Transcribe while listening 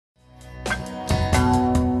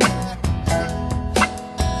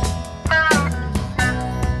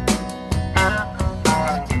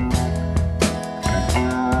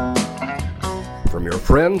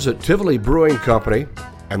friends at Tivoli Brewing Company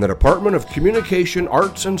and the Department of Communication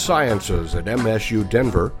Arts and Sciences at MSU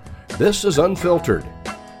Denver, this is Unfiltered.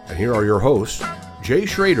 And here are your hosts, Jay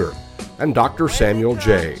Schrader and Dr. Samuel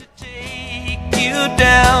J. Looks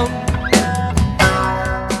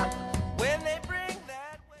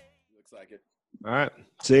like it. All right.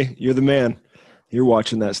 See, you're the man. You're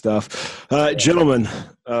watching that stuff. Gentlemen,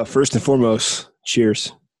 first and foremost,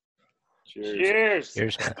 cheers. Cheers.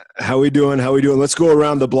 Cheers. How we doing? Let's go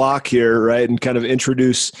around the block here, right, and kind of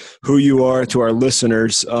introduce who you are to our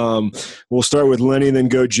listeners. We'll start with Lenny, then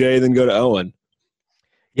go Jay, then go to Owen.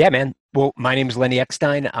 Yeah, man. Well, my name is Lenny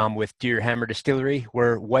Eckstein. I'm with Deerhammer Distillery.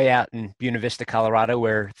 We're way out in Buena Vista, Colorado,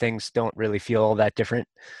 where things don't really feel all that different.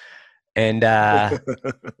 And yeah.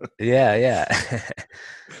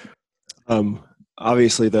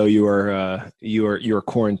 Obviously, though, you are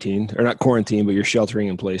quarantined, or not quarantined, but you're sheltering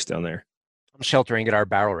in place down there. I'm sheltering at our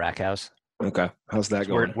barrel rack house. Okay, how's that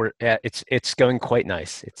going? It's going quite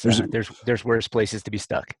nice. It's there's worse places to be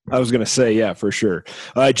stuck. I was gonna say, yeah, for sure.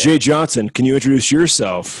 Jay Johnson, can you introduce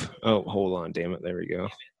yourself? Oh, hold on, damn it, there we go.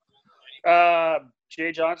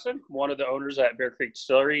 Jay Johnson, one of the owners at Bear Creek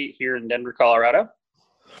Distillery here in Denver, Colorado.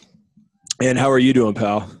 And how are you doing,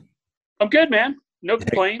 pal? I'm good, man. No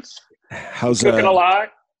complaints. How's cooking a lot?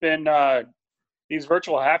 Been these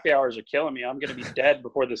virtual happy hours are killing me. I'm going to be dead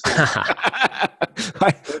before this thing.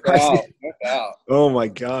 Oh my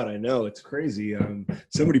God, I know, it's crazy.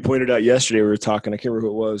 Somebody pointed out yesterday, we were talking, I can't remember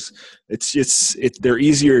who it was. It's they're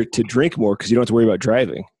easier to drink more because you don't have to worry about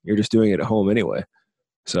driving. You're just doing it at home anyway.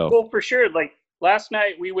 So well, for sure. Like last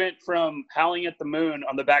night, we went from howling at the moon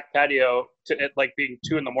on the back patio to it like being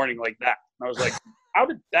 2 a.m. like that. And I was like, how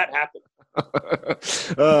did that happen?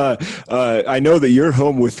 I know that you're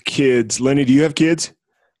home with kids. Lenny, do you have kids?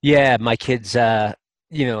 Yeah, my kids,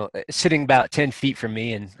 sitting about 10 feet from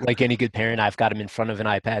me, and like any good parent, I've got them in front of an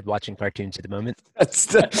iPad watching cartoons at the moment.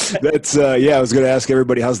 That's yeah. I was going to ask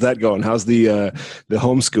everybody, how's that going? How's the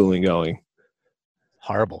homeschooling going?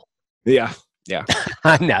 Horrible. Yeah. No,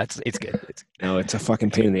 it's good. No, it's a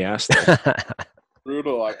fucking pain in the ass.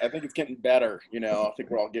 Brutal. I think it's getting better. I think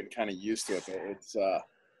we're all getting kind of used to it. But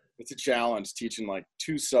it's a challenge teaching like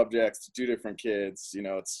 2 subjects to 2 different kids.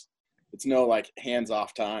 It's no like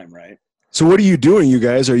hands-off time, right? So what are you doing, you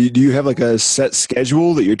guys? Do you have like a set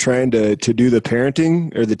schedule that you're trying to do the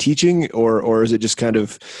parenting or the teaching, or is it just kind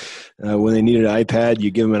of when they need an iPad,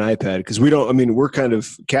 you give them an iPad? Because we're kind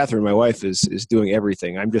of, Catherine, my wife, is doing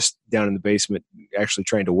everything. I'm just down in the basement actually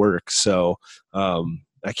trying to work. So I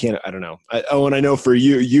don't know. And I know for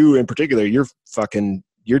you in particular, you're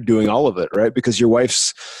doing all of it, right? Because your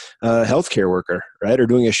wife's a healthcare worker, right? Or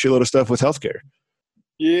doing a shitload of stuff with healthcare.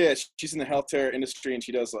 Yeah, she's in the healthcare industry, and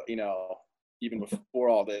she does, even before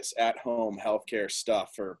all this, at-home healthcare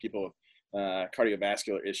stuff for people with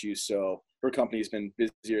cardiovascular issues. So her company's been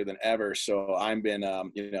busier than ever. So I've been,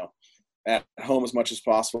 at home as much as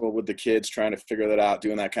possible with the kids, trying to figure that out,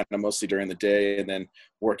 doing that kind of mostly during the day, and then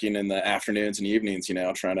working in the afternoons and evenings,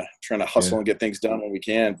 trying to hustle and get things done when we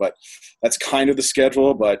can. But that's kind of the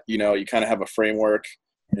schedule, but you kind of have a framework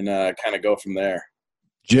and kind of go from there.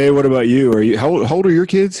 Jay, what about you? How old are your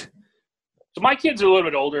kids? So my kids are a little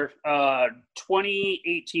bit older, 20,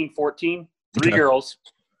 18, 14, 3 girls.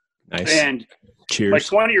 Nice. And cheers. My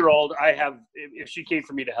 20-year-old, if she came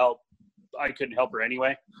for me to help, I couldn't help her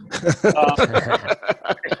anyway.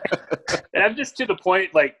 And I'm just to the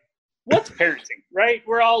point, like, what's parenting, right?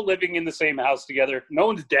 We're all living in the same house together. No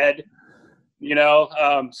one's dead, So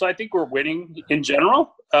I think we're winning in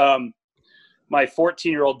general. My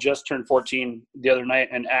 14-year-old just turned 14 the other night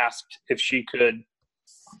and asked if she could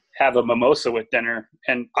have a mimosa with dinner,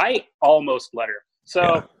 and I almost let her.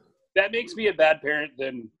 So that makes me a bad parent.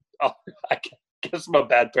 Then I guess I'm a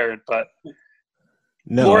bad parent, but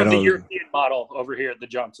more of the European model over here at the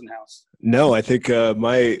Johnson house. No, I think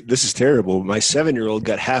this is terrible. My 7-year-old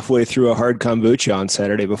got halfway through a hard kombucha on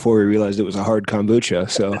Saturday before we realized it was a hard kombucha.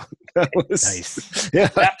 So that was nice. Yeah.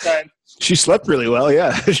 That time. She slept really well.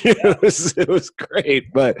 Yeah. It was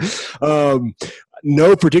great, but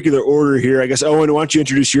no particular order here. I guess, Owen, why don't you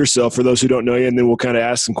introduce yourself for those who don't know you, and then we'll kind of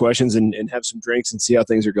ask some questions and have some drinks and see how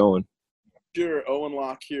things are going. Sure. Owen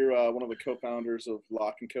Locke here, one of the co-founders of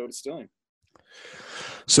Locke and Co Distilling.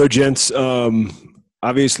 So, gents,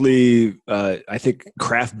 obviously, I think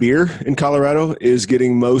craft beer in Colorado is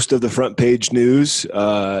getting most of the front page news.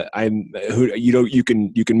 You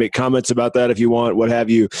can make comments about that if you want, what have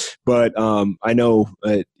you. But I know,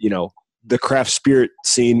 the craft spirit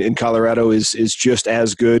scene in Colorado is just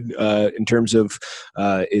as good in terms of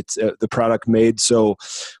it's the product made. So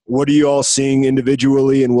what are you all seeing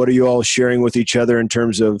individually, and what are you all sharing with each other in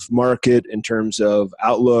terms of market, in terms of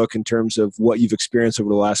outlook, in terms of what you've experienced over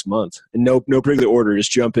the last month? And no particular order,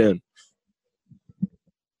 just jump in.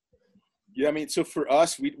 Yeah, I mean, so for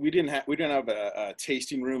us, we didn't have a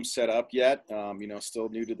tasting room set up yet. Still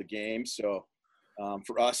new to the game. So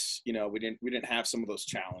for us, we didn't have some of those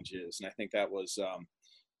challenges, and I think that was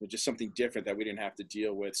just something different that we didn't have to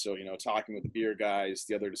deal with. So talking with the beer guys,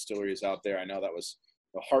 the other distilleries out there, I know that was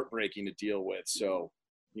heartbreaking to deal with. So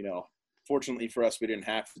fortunately for us, we didn't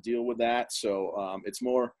have to deal with that. So it's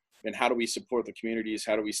more, and how do we support the communities?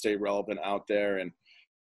 How do we stay relevant out there, and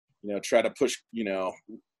try to push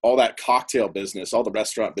all that cocktail business, all the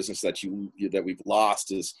restaurant business that we've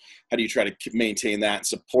lost, is how do you try to maintain that and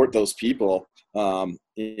support those people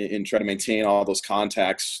and try to maintain all those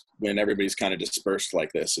contacts when everybody's kind of dispersed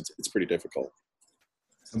like this? It's pretty difficult.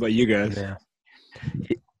 How about you guys? Yeah.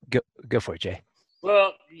 Go for it, Jay.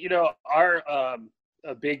 Well, our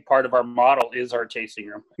a big part of our model is our tasting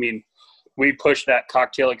room. I mean, we push that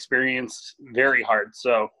cocktail experience very hard.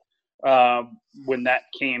 So when that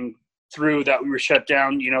came through, that we were shut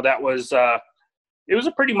down, that was it was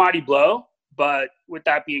a pretty mighty blow. But with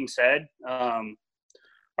that being said,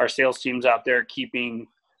 our sales team's out there keeping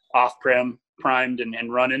off-prem primed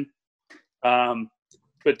and running. But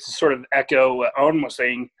to sort of echo what Owen was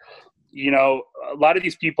saying, a lot of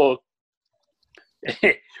these people,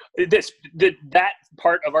 that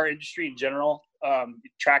part of our industry in general,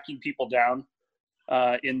 tracking people down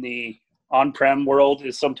in the on-prem world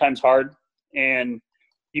is sometimes hard, and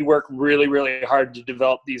you work really, really hard to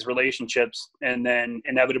develop these relationships, and then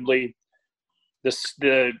inevitably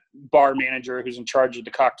the bar manager who's in charge of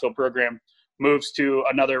the cocktail program moves to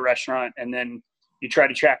another restaurant, and then you try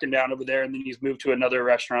to track him down over there, and then he's moved to another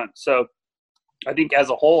restaurant. So I think as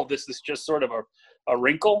a whole, this is just sort of a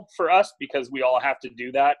wrinkle for us, because we all have to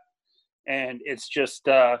do that. And it's just,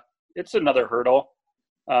 it's another hurdle.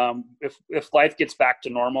 If life gets back to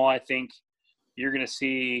normal, I think you're going to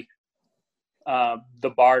see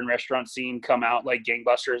the bar and restaurant scene come out like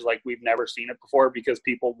gangbusters, like we've never seen it before, because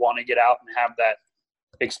people want to get out and have that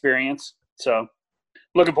experience. So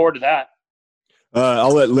looking forward to that.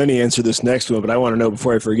 I'll let Lenny answer this next one, but I want to know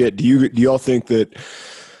before I forget, do you all think that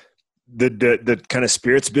the kind of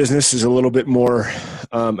spirits business is a little bit more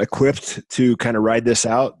equipped to kind of ride this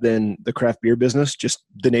out than the craft beer business, just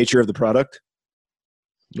the nature of the product?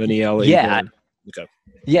 Lenny, I'll let you go. Okay.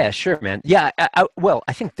 Yeah, sure, man. Yeah.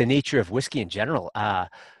 I think the nature of whiskey in general,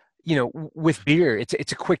 with beer,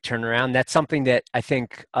 it's a quick turnaround. That's something that I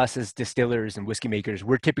think us as distillers and whiskey makers,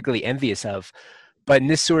 we're typically envious of. But in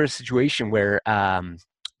this sort of situation where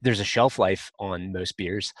there's a shelf life on most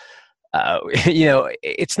beers,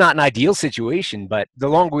 it's not an ideal situation, but the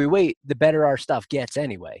longer we wait, the better our stuff gets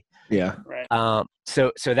anyway. Yeah. Right.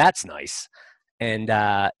 So that's nice. And,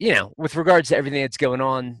 with regards to everything that's going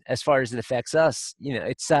on, as far as it affects us,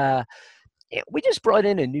 it's, we just brought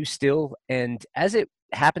in a new still, and as it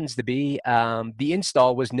happens to be, the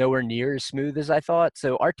install was nowhere near as smooth as I thought.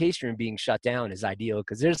 So our taste room being shut down is ideal,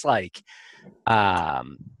 because there's like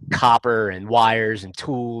copper and wires and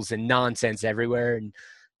tools and nonsense everywhere, and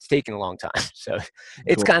it's taking a long time. So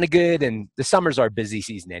it's kind of good, and the summer's our busy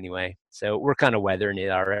season anyway, so we're kind of weathering it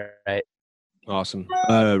all right. Awesome.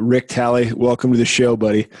 Rick Talley, welcome to the show,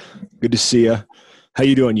 buddy. Good to see you. How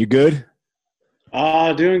you doing? You good?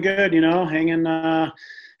 Doing good,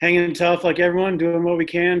 hanging tough like everyone, doing what we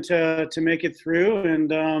can to make it through.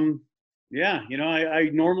 And I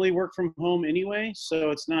normally work from home anyway,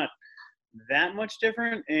 so it's not that much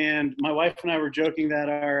different. And my wife and I were joking that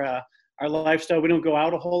our lifestyle, we don't go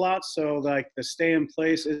out a whole lot, so like the stay in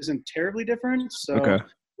place isn't terribly different. So okay.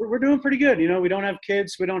 We're doing pretty good. We don't have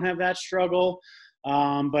kids, we don't have that struggle.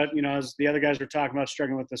 But as the other guys were talking about,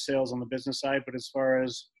 struggling with the sales on the business side, but as far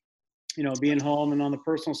as being home and on the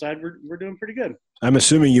personal side, we're doing pretty good. I'm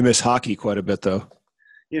assuming you miss hockey quite a bit, though.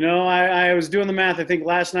 I was doing the math. I think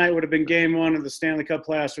last night would have been game one of the Stanley Cup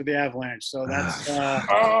playoffs for the Avalanche. So that's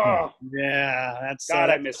that's God,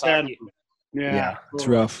 I miss hockey. Yeah, it's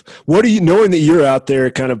rough. What are you, knowing that you're out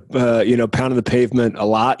there kind of, pounding the pavement a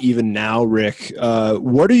lot, even now, Rick,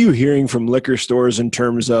 what are you hearing from liquor stores in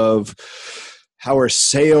terms of how are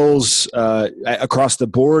sales across the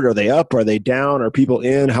board? Are they up? Are they down? Are people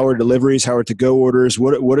in? How are deliveries? How are to-go orders?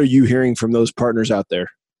 What are you hearing from those partners out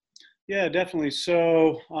there? Yeah, definitely.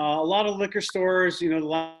 So a lot of liquor stores,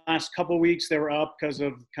 the last couple of weeks, they were up because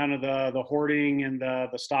of kind of the hoarding and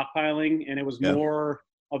the stockpiling. And it was more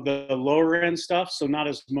the lower end stuff. So not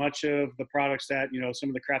as much of the products that, some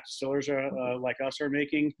of the craft distillers are like us are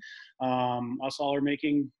making, us all are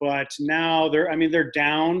making. But now they're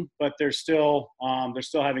down, but they're still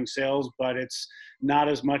having sales, but it's not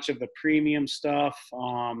as much of the premium stuff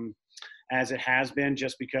as it has been,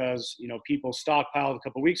 just because, people stockpiled a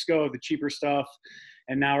couple weeks ago, the cheaper stuff,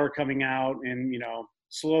 and now we're coming out and,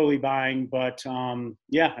 slowly buying. But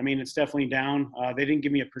it's definitely down. They didn't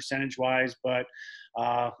give me a percentage wise, but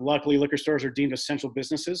luckily liquor stores are deemed essential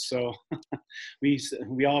businesses. So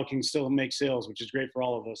we all can still make sales, which is great for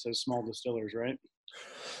all of us as small distillers, right?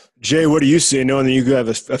 Jay, what do you see? Knowing that you have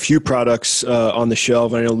a few products on the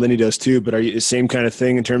shelf, I know Lenny does too, but are you the same kind of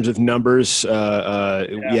thing in terms of numbers?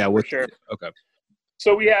 Yeah, for sure. Okay.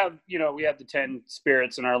 So we have the 10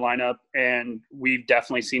 spirits in our lineup, and we've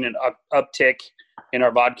definitely seen an uptick in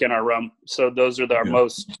our vodka and our rum. So those are our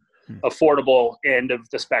most affordable end of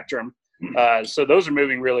the spectrum. So those are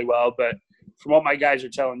moving really well. But from what my guys are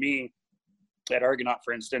telling me at Argonaut,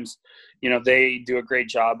 for instance, they do a great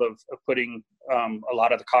job of putting a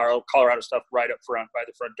lot of the Colorado stuff right up front by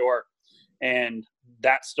the front door, and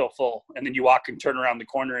that's still full. And then you walk and turn around the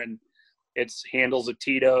corner, and it's handles of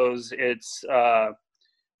Tito's,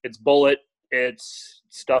 it's Bullet, it's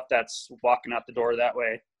stuff that's walking out the door that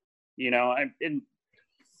way, and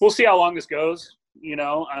we'll see how long this goes,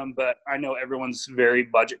 but I know everyone's very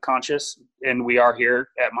budget conscious, and we are here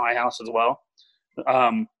at my house as well.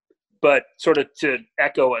 But sort of to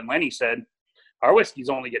echo what Lenny said, our whiskey's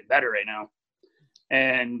only getting better right now.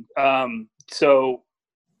 And so,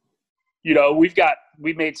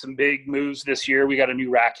 we've made some big moves this year. We got a new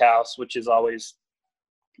rack house, which is always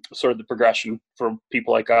sort of the progression for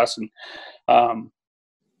people like us. And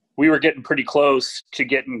we were getting pretty close to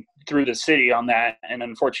getting through the city on that. And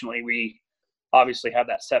unfortunately, we obviously have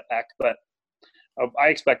that setback, but I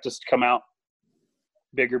expect us to come out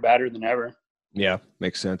bigger, better than ever. Yeah,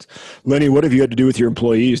 makes sense. Lenny, what have you had to do with your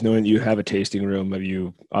employees knowing that you have a tasting room? Have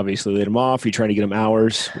you obviously laid them off? Are you trying to get them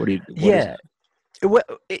hours? Well,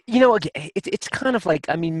 it's kind of like,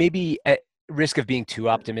 maybe at risk of being too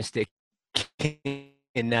optimistic in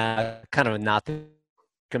kind of a not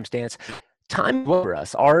circumstance, time for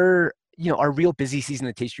us. Our real busy season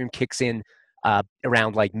of the tasting room kicks in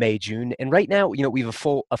around like May, June. And right now, we have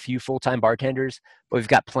a few full-time bartenders, but we've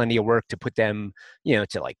got plenty of work to put them,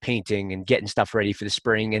 to like painting and getting stuff ready for the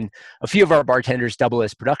spring. And a few of our bartenders double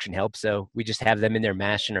as production help. So we just have them in there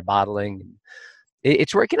mashing or bottling.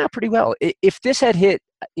 It's working out pretty well. If this had hit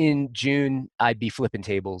in June, I'd be flipping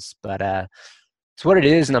tables, but it's what it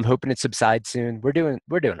is. And I'm hoping it subsides soon. We're doing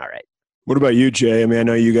all right. What about you, Jay? I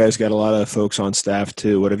know you guys got a lot of folks on staff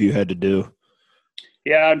too. What have you had to do?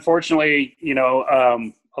 Yeah, unfortunately,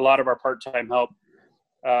 a lot of our part-time help,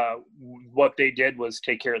 what they did was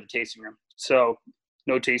take care of the tasting room. So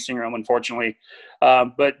no tasting room, unfortunately.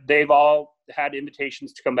 But they've all had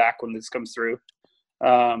invitations to come back when this comes through.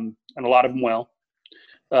 And a lot of them will.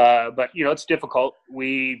 But, it's difficult.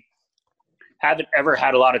 We haven't ever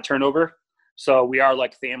had a lot of turnover. So we are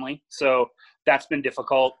like family. So that's been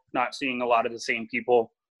difficult, not seeing a lot of the same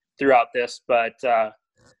people throughout this. But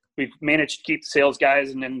we've managed to keep the sales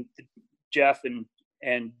guys, and then Jeff and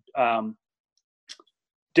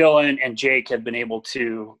Dylan and Jake have been able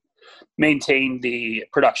to maintain the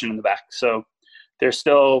production in the back. So they're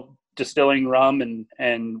still distilling rum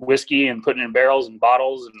and whiskey and putting it in barrels and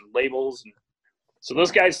bottles and labels. And so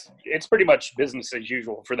those guys, it's pretty much business as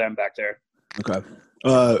usual for them back there. Okay.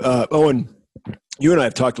 Owen, you and I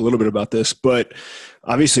have talked a little bit about this, but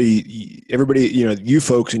obviously everybody, you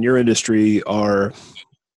folks in your industry are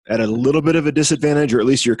at a little bit of a disadvantage, or at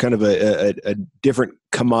least you're kind of a different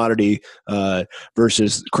commodity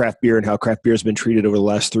versus craft beer and how craft beer has been treated over the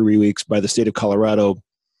last 3 weeks by the state of Colorado.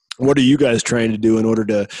 What are you guys trying to do in order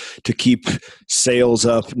to keep sales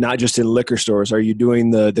up, not just in liquor stores? Are you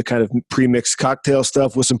doing the kind of pre-mixed cocktail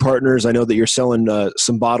stuff with some partners? I know that you're selling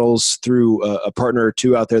some bottles through a partner or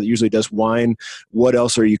two out there that usually does wine. What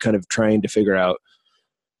else are you kind of trying to figure out?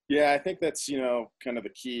 Yeah, I think that's, kind of the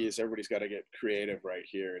key is everybody's got to get creative right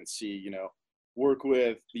here and see, work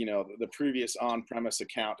with, the previous on-premise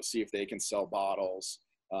account to see if they can sell bottles,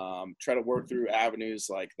 try to work through avenues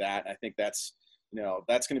like that. I think that's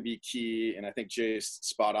going to be key. And I think Jay's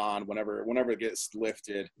spot on whenever it gets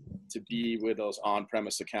lifted to be with those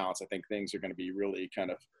on-premise accounts. I think things are going to be really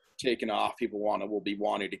kind of taken off. People will be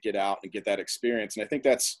wanting to get out and get that experience. And I think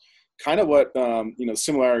that's kind of what,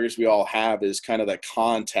 similarities we all have is kind of that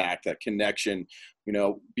contact, that connection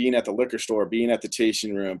being at the liquor store, being at the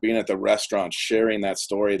tasting room, being at the restaurant, sharing that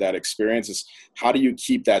story, that experience is how do you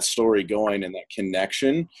keep that story going and that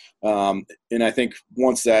connection? And I think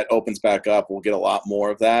once that opens back up, we'll get a lot more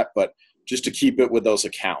of that, but just to keep it with those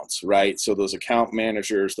accounts, right? So those account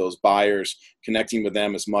managers, those buyers, connecting with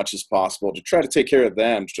them as much as possible to try to take care of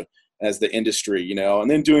them as the industry, and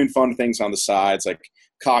then doing fun things on the sides, like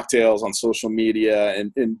cocktails on social media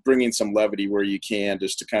and bringing some levity where you can,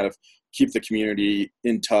 just to kind of keep the community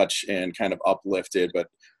in touch and kind of uplifted, but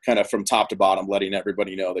kind of from top to bottom, letting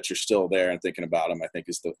everybody know that you're still there and thinking about them, I think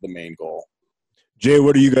is the main goal. Jay,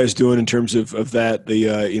 what are you guys doing in terms of that,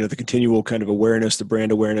 the continual kind of awareness, the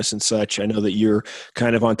brand awareness and such? I know that you're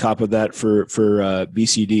kind of on top of that for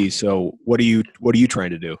BCD. So what are you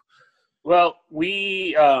trying to do? Well,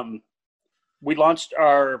 we launched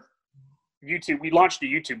our YouTube. We launched a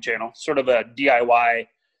YouTube channel, sort of a DIY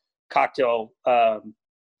cocktail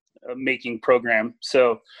making program.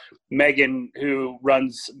 So Megan, who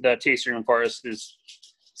runs the tasting room for us, is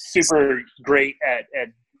super great at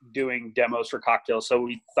doing demos for cocktails. So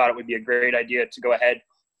we thought it would be a great idea to go ahead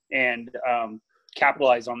and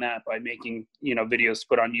capitalize on that by making, videos to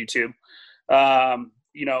put on YouTube.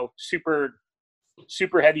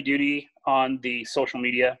 Super heavy duty on the social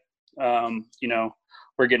media.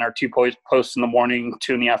 We're getting our 2 posts in the morning,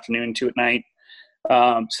 2 in the afternoon, 2 at night.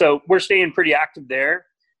 So we're staying pretty active there.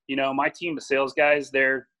 My team of sales guys,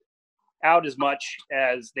 they're out as much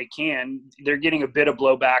as they can. They're getting a bit of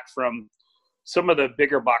blowback from some of the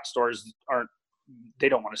bigger box stores. They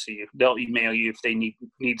don't want to see you. They'll email you if they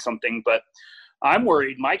need something. But I'm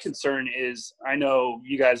worried. My concern is, I know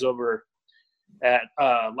you guys over at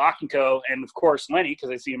Locke and Co, and of course Lenny,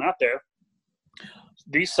 because I see him out there.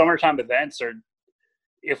 These summertime events are,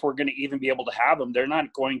 if we're going to even be able to have them, they're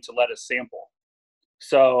not going to let us sample.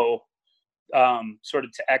 So sort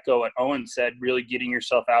of to echo what Owen said, really getting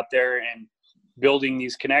yourself out there and building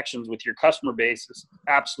these connections with your customer base is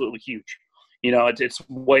absolutely huge. It's a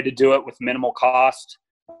way to do it with minimal cost.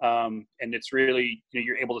 And it's really,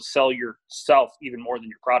 you're able to sell yourself even more than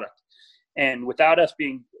your product. And without us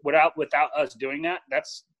doing that,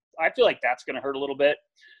 I feel like that's going to hurt a little bit,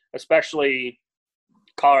 especially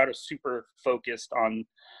Colorado's super focused on,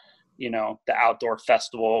 the outdoor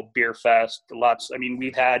festival, beer fest,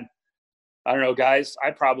 we've had, I don't know, guys, I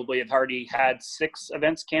probably have already had 6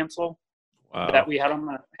 events cancel. Wow. That we had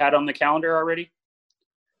on the calendar already.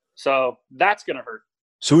 So that's going to hurt.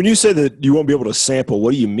 So when you say that you won't be able to sample,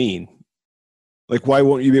 what do you mean? Like, why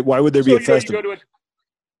would there be a festival?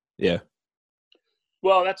 Yeah.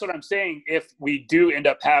 Well, that's what I'm saying. If we do end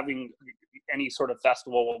up having any sort of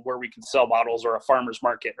festival where we can sell bottles, or a farmer's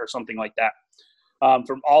market or something like that,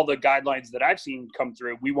 from all the guidelines that I've seen come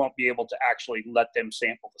through, we won't be able to actually let them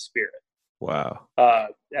sample the spirit. Wow.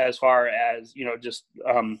 As far as, just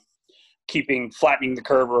flattening the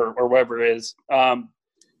curve or whatever it is.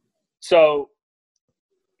 So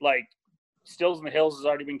like Stills in the Hills has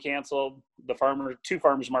already been canceled. The 2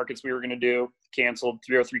 farmers markets we were going to do canceled.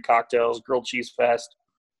 303 Cocktails, Grilled Cheese Fest.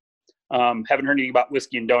 Haven't heard anything about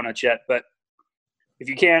Whiskey and Donuts yet, but if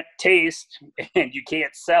you can't taste and you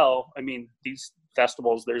can't sell, these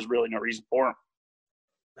festivals, there's really no reason for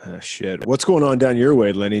them. Shit. What's going on down your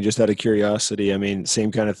way, Lenny? Just out of curiosity.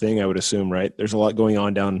 Same kind of thing, I would assume, right? There's a lot going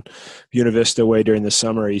on down Buena Vista way during the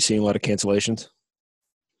summer. Are you seeing a lot of cancellations?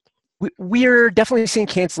 We're definitely seeing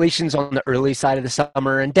cancellations on the early side of the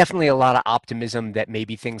summer, and definitely a lot of optimism that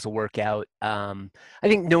maybe things will work out. I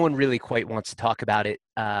think no one really quite wants to talk about it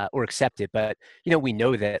or accept it, but we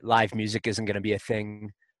know that live music isn't going to be a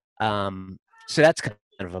thing. So that's kind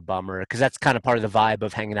of a bummer, because that's kind of part of the vibe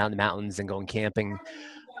of hanging out in the mountains and going camping.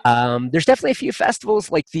 There's definitely a few festivals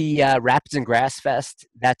like the Rapids and Grass Fest.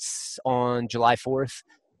 That's on July 4th.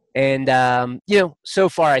 And, so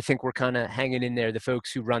far I think we're kind of hanging in there. The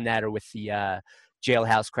folks who run that are with the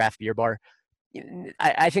Jailhouse Craft Beer Bar.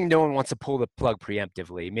 I think no one wants to pull the plug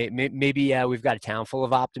preemptively. Maybe we've got a town full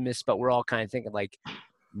of optimists, but we're all kind of thinking like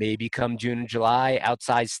maybe come June and July,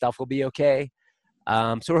 outside stuff will be okay.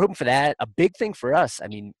 So we're hoping for that. A big thing for us,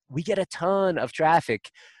 we get a ton of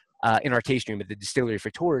traffic in our tasting room at the distillery for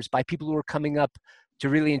tours by people who are coming up to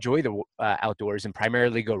really enjoy the outdoors and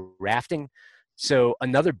primarily go rafting. So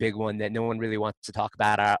another big one that no one really wants to talk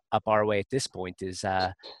about up our way at this point is,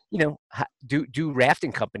 do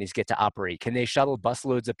rafting companies get to operate? Can they shuttle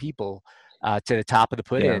busloads of people to the top of the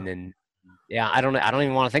put-in? Yeah. And I don't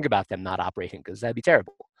even want to think about them not operating, because that'd be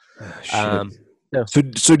terrible.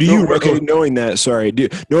 So do you, okay, knowing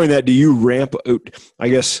that, do you ramp, I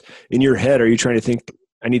guess in your head, are you trying to think,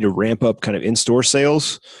 I need to ramp up kind of in-store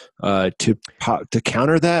sales to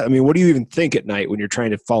counter that? What do you even think at night when you're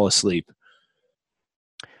trying to fall asleep?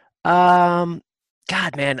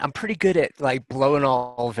 God, man, I'm pretty good at like blowing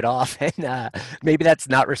all of it off, and maybe that's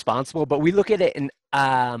not responsible. But we look at it and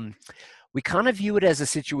we kind of view it as a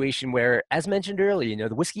situation where, as mentioned earlier,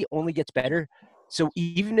 the whiskey only gets better. So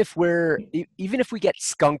even if we get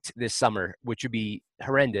skunked this summer, which would be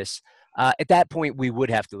horrendous, at that point we would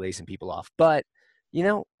have to lay some people off. But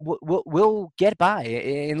we'll get by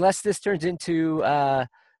unless this turns into a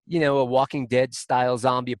Walking Dead style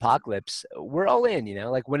zombie apocalypse. We're all in.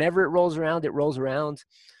 Like whenever it rolls around, it rolls around.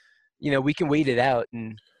 We can wait it out,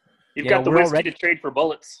 and you've got the whiskey to trade for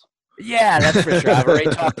bullets. Yeah, that's for sure. I've already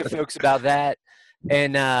talked to folks about that.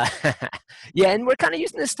 And and we're kind of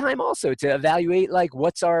using this time also to evaluate like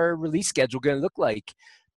what's our release schedule going to look like,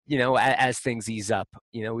 as things ease up.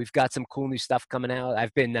 We've got some cool new stuff coming out.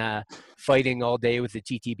 I've been fighting all day with the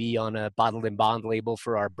TTB on a bottled in bond label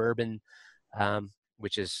for our bourbon,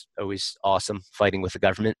 which is always awesome, fighting with the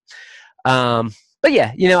government. But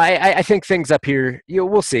yeah, I think things up here,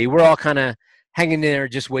 we'll see. We're all kind of hanging there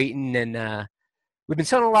just waiting, and we've been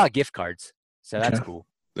selling a lot of gift cards, so that's cool.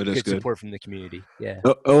 That is good support from the community. Yeah.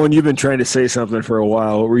 Owen, you've been trying to say something for a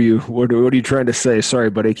while. What are you trying to say? Sorry,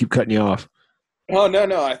 buddy, I keep cutting you off. Oh,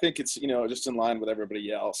 no. I think it's, just in line with everybody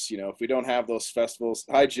else. If we don't have those festivals.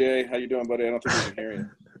 Hi, Jay. How you doing, buddy? I don't think we can hear you.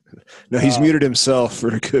 No, he's muted himself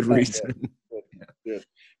for a good reason. Good.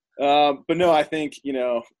 But no, I think,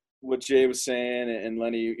 what Jay was saying and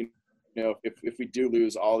Lenny, if we do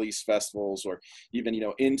lose all these festivals or even,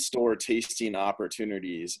 in-store tasting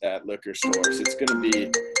opportunities at liquor stores, it's going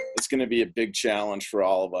to be a big challenge for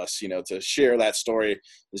all of us, to share that story.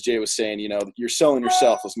 As Jay was saying, you're selling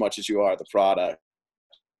yourself as much as you are the product.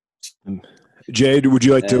 Jay, would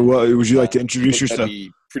you like to introduce yourself? That'd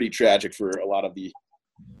be pretty tragic for a lot of the.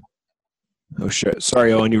 Oh shit!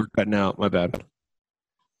 Sorry, Owen, you were cutting out. My bad.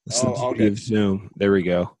 Okay. Zoom. There we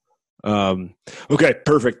go. Okay,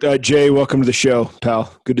 perfect. Jay, welcome to the show,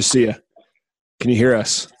 pal. Good to see you. Can you hear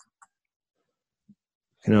us?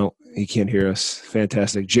 He can't hear us.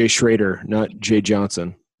 Fantastic. Jay Schrader, not Jay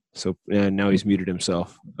Johnson. So now he's muted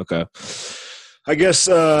himself. Okay. I guess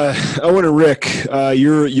Owen and Rick,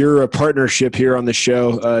 you're a partnership here on the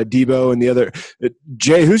show. Debo and the other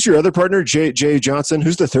Jay. Who's your other partner? Jay Johnson.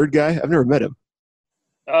 Who's the third guy? I've never met him.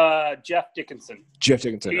 Jeff Dickinson.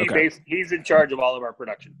 Okay. He's in charge of all of our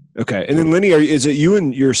production. Okay. And then Lenny, is it you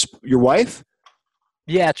and your wife?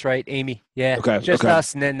 Yeah, that's right. Amy. Yeah. Okay. Just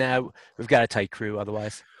us. And then we've got a tight crew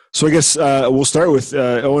otherwise. So I guess we'll start with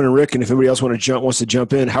Owen and Rick. And if anybody else wants to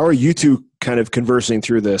jump in, how are you two kind of conversing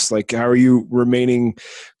through this? Like, how are you remaining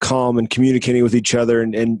calm and communicating with each other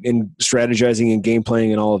and strategizing and game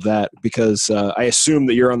playing and all of that? Because I assume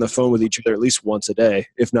that you're on the phone with each other at least once a day,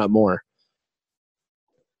 if not more.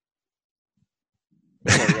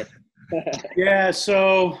 Yeah,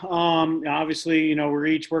 so obviously, we're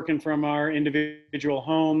each working from our individual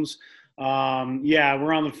homes. We're on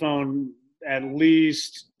the phone at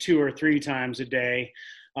least 2 or 3 times a day.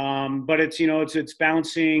 But it's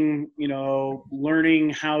bouncing, learning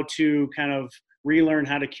how to kind of relearn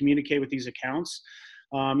how to communicate with these accounts.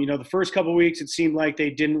 The first couple of weeks, it seemed like they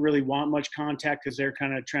didn't really want much contact because they're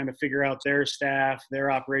kind of trying to figure out their staff,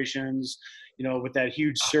 their operations, with that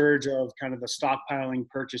huge surge of kind of the stockpiling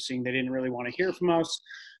purchasing, they didn't really want to hear from us.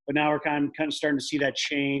 But now we're kind of starting to see that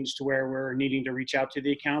change to where we're needing to reach out to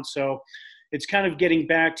the account. So it's kind of getting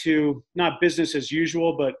back to not business as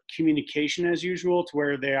usual, but communication as usual, to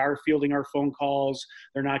where they are fielding our phone calls.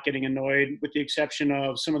 They're not getting annoyed, with the exception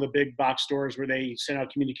of some of the big box stores where they send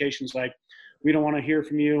out communications like, we don't want to hear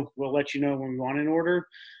from you. We'll let you know when we want an order,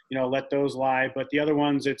 let those lie. But the other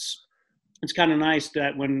ones, it's kind of nice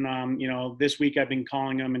that when, this week I've been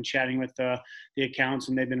calling them and chatting with the accounts,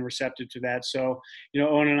 and they've been receptive to that. So,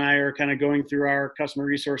 Owen and I are kind of going through our customer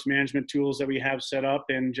resource management tools that we have set up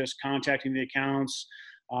and just contacting the accounts,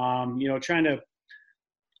 trying to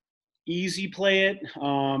easy play it.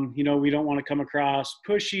 We don't want to come across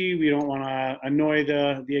pushy. We don't want to annoy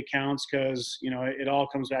the accounts because, it all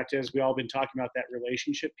comes back to, as we all been talking about, that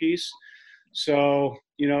relationship piece. So,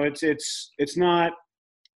 it's not,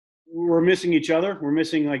 we're missing each other. We're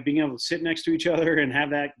missing like being able to sit next to each other and have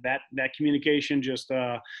that communication just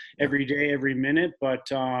every day, every minute. But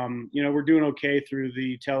we're doing okay through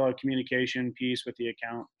the telecommunication piece with the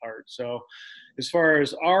account part. So as far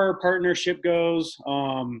as our partnership goes,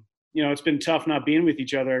 it's been tough not being with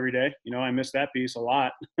each other every day. I miss that piece a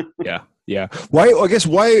lot. Yeah. Why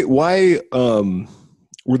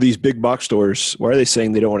were these big box stores, why are they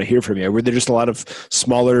saying they don't want to hear from you? Were there just a lot of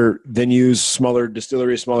smaller venues, smaller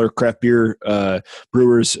distilleries, smaller craft beer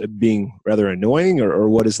brewers being rather annoying, or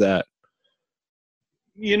what is that?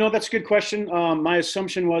 That's a good question. My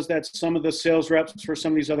assumption was that some of the sales reps for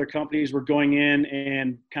some of these other companies were going in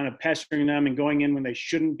and kind of pestering them and going in when they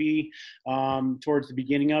shouldn't be, towards the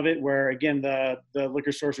beginning of it, where again, the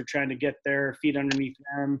liquor stores are trying to get their feet underneath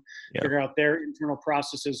them, figure out their internal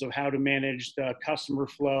processes of how to manage the customer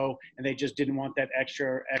flow. And they just didn't want that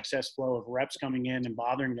extra excess flow of reps coming in and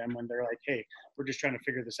bothering them when they're like, hey, we're just trying to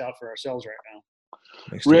figure this out for ourselves right now.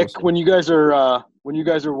 Rick, when you guys are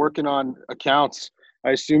working on accounts,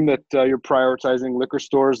 I assume that you're prioritizing liquor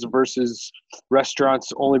stores versus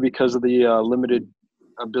restaurants only because of the limited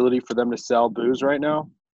ability for them to sell booze right now?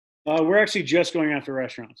 We're actually just going after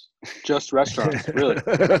restaurants. Just restaurants, really?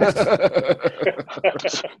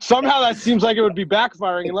 Somehow that seems like it would be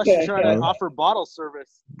backfiring unless you're trying to offer bottle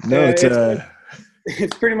service. No,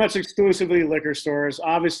 it's pretty much exclusively liquor stores.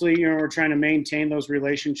 Obviously, we're trying to maintain those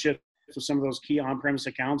relationships with some of those key on-premise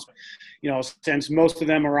accounts. Since most of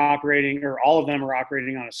them are operating, or all of them are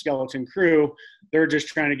operating on a skeleton crew, they're just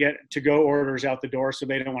trying to get to-go orders out the door, so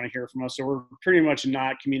they don't want to hear from us. So we're pretty much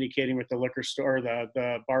not communicating with the liquor store,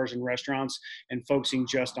 the bars and restaurants, and focusing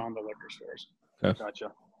just on the liquor stores. Okay.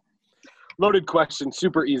 Gotcha. Loaded question,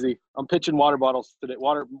 super easy. I'm pitching watermelons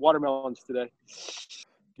today.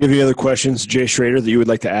 Do you have any other questions, Jay Schrader, that you would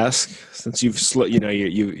like to ask? Since you've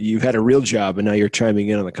had a real job and now you're chiming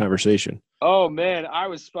in on the conversation. Oh man, I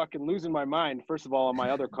was fucking losing my mind. First of all, on my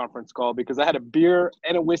other conference call, because I had a beer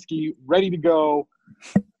and a whiskey ready to go,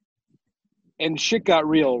 and shit got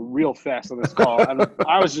real fast on this call. And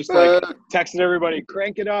I was just like texting everybody,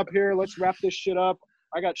 "Crank it up here. Let's wrap this shit up.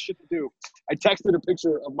 I got shit to do." I texted a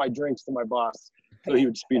picture of my drinks to my boss so he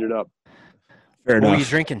would speed it up. Fair enough. What are you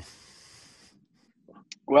drinking?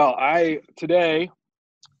 Well, today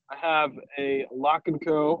I have a Locke and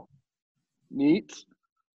Co. neat.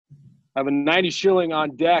 I have a 90 shilling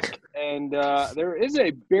on deck, and there is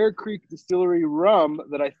a Bear Creek Distillery rum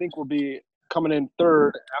that I think will be coming in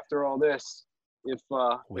third after all this. If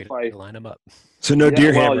I line them up. So no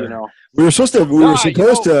Deerhammer. Well, we were supposed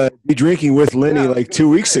to be drinking with Lenny like 2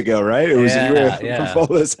 weeks ago, right? It was before all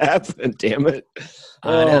this happened. Damn it!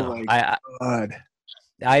 My God.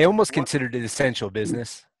 I almost considered it essential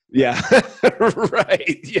business. Yeah,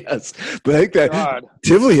 right. Yes, but I think that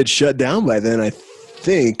Tivoli had shut down by then. I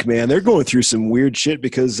think, man, they're going through some weird shit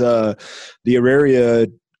because the Auraria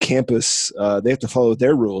campus, they have to follow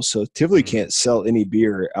their rules. So Tivoli can't sell any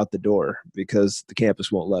beer out the door because the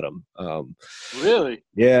campus won't let them. Really?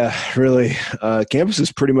 Yeah, really. Campus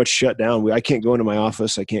is pretty much shut down. I can't go into my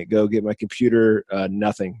office. I can't go get my computer.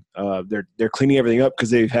 Nothing. They're cleaning everything up because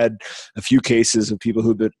they've had a few cases of people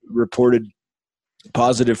who've been reported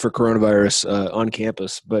positive for coronavirus on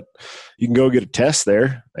campus. But you can go get a test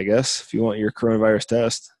there, I guess, if you want your coronavirus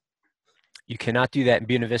test. You cannot do that in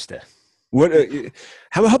Buena Vista. What?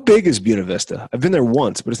 How big is Buena Vista? I've been there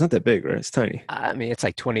once, but it's not that big, right? It's tiny. I mean, it's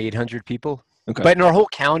like 2,800 people. Okay. But in our whole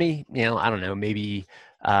county, I don't know, maybe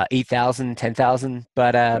 8,000, 10,000,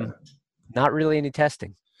 but not really any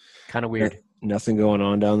testing. Kind of weird. Nothing going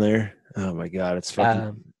on down there. Oh my God, it's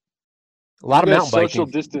fucking. A lot of mountain biking. Social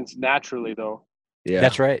distance naturally, though. Yeah,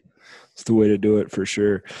 that's right. It's the way to do it for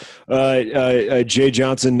sure. Jay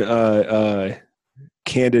Johnson,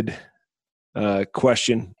 candid.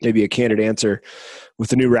 Question, maybe a candid answer, with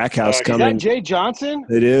the new rack house coming. Is that Jay Johnson?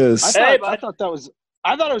 It is. I thought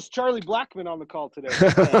it was Charlie Blackman on the call today.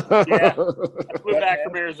 Yeah, I flew back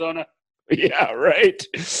from Arizona. Yeah, right.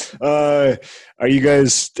 Are you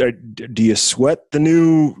guys? Do you sweat the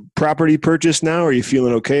new property purchase now? Are you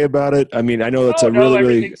feeling okay about it? I mean, I know that's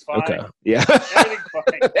really fine. Okay. Yeah, everything's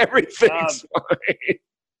fine. Everything's fine.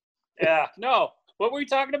 Yeah, no. What were we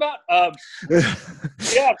talking about?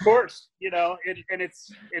 Yeah, of course. And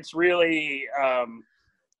it's really,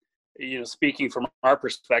 speaking from our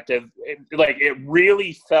perspective, it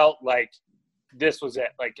really felt like this was it.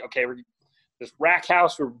 Like, okay, this rack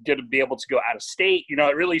house, we're going to be able to go out of state.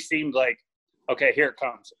 It really seemed like, okay, here it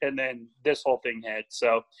comes. And then this whole thing hit.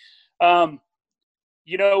 So, we're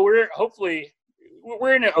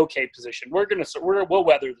in an okay position. We'll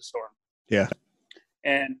weather the storm. Yeah.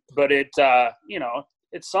 But it,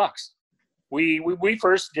 it sucks. We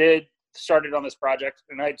first started on this project,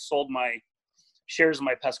 and I'd sold my shares of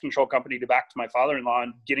my pest control company back to my father-in-law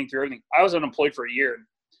and getting through everything. I was unemployed for a year.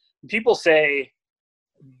 People say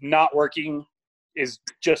not working is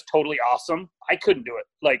just totally awesome. I couldn't do it.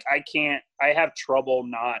 I have trouble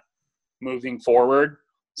not moving forward.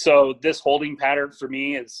 So this holding pattern for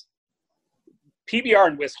me is PBR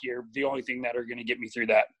and whiskey are the only thing that are going to get me through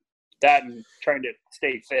that and trying to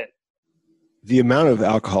stay fit. The amount of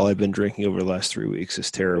alcohol I've been drinking over the last 3 weeks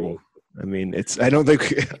is terrible. I mean, I don't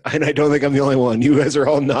think I'm the only one. You guys are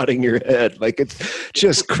all nodding your head. Like, it's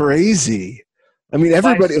just crazy. I mean,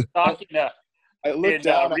 everybody. I looked in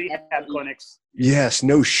down rehab clinics. Yes,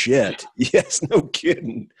 no shit. Yes, no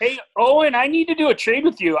kidding. Hey, Owen, I need to do a trade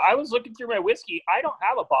with you. I was looking through my whiskey. I don't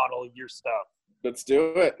have a bottle of your stuff. Let's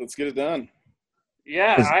do it. Let's get it done.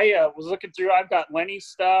 Yeah, I was looking through. I've got Lenny's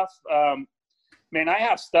stuff. Man, I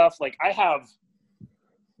have stuff like I have.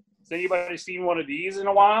 Has anybody seen one of these in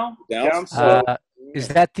a while? Is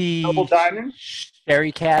that the double diamond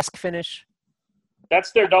sherry cask finish?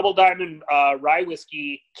 That's their double diamond rye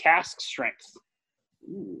whiskey cask strength.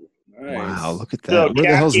 Ooh, nice. Wow, look at that. So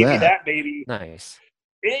Where the hell's gave me that? that baby. Nice.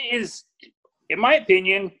 It is, in my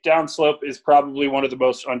opinion, Downslope is probably one of the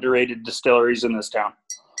most underrated distilleries in this town.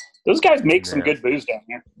 Those guys make some good booze down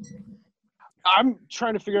here. I'm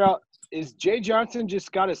trying to figure out, is Jay Johnson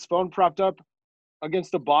just got his phone propped up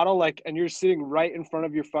against a bottle, and you're sitting right in front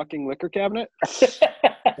of your fucking liquor cabinet?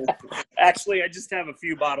 Actually, I just have a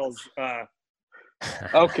few bottles.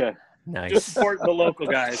 Okay. Nice. Just supporting the local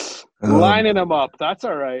guys. Lining them up. That's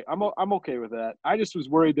all right. I'm okay with that. I just was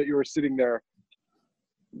worried that you were sitting there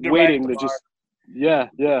waiting to just – yeah.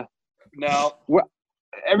 No. Well,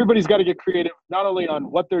 everybody's got to get creative, not only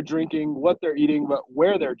on what they're drinking, what they're eating, but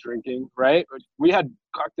where they're drinking, right? We had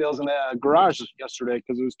cocktails in the garage yesterday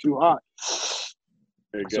because it was too hot.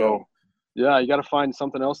 There you go. So, yeah, you got to find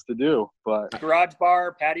something else to do. But Garage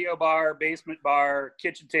bar, patio bar, basement bar,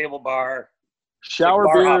 kitchen table bar. Shower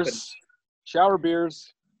beers.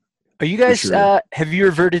 Are you guys, sure. have you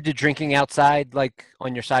reverted to drinking outside, like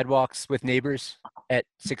on your sidewalks with neighbors at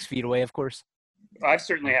 6 feet away, of course? I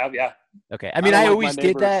certainly have, yeah. Okay. I mean, I I don't like always my did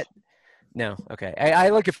neighbors. that. No. Okay. I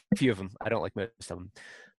like a few of them. I don't like most of them.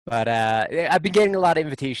 But I've been getting a lot of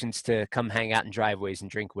invitations to come hang out in driveways and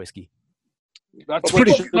drink whiskey. That's But what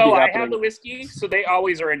people should be know I have happening. the whiskey, so they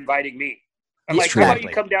always are inviting me. I'm Yeah, like, how about exactly.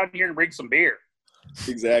 you come down here and bring some beer?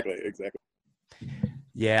 Exactly.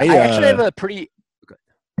 Yeah. Hey, I actually have a pretty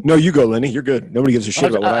 – No, you go, Lenny. You're good. Nobody gives a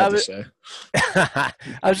shit about what I have to say.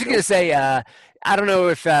 I was just gonna say, I don't know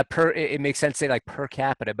if it makes sense to say like per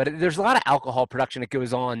capita, but there's a lot of alcohol production that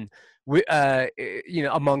goes on,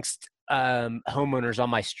 amongst homeowners on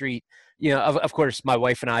my street. Of course, my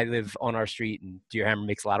wife and I live on our street, and Deerhammer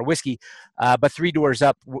makes a lot of whiskey. But 3 doors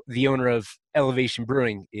up, the owner of Elevation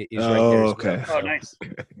Brewing is right there. As Okay. Oh, nice.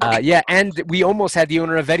 yeah, and we almost had the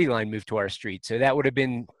owner of Eddie Line move to our street, so that would have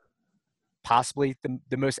been possibly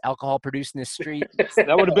the most alcohol produced in this street.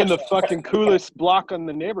 That would have been the fucking coolest block in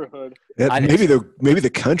the neighborhood. Maybe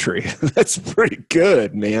the country. That's pretty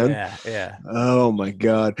good, man. Yeah. Oh my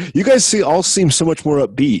God. You guys all seem so much more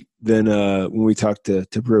upbeat than when we talk to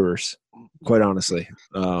brewers, quite honestly.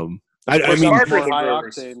 I mean, Mark- More the high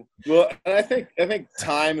brewers. octane. Well, and I think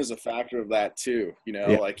time is a factor of that too.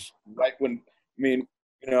 Yeah. Like when we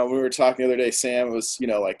were talking the other day, Sam, it was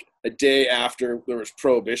like a day after there was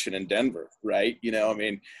prohibition in Denver, right?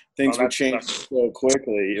 Things were changing so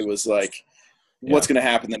quickly. It was like, what's going to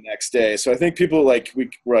happen the next day? So I think people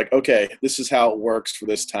were like, okay, this is how it works for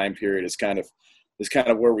this time period. Is kind of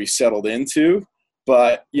where we settled into.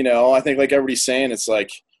 But I think like everybody's saying, it's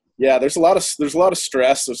like, yeah, there's a lot of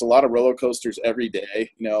stress. There's a lot of roller coasters every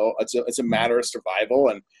day. It's a matter of survival,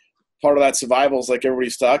 and part of that survival is like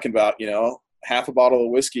everybody's talking about. Half a bottle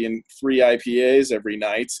of whiskey and 3 IPAs every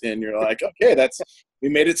night, and you're like, okay, we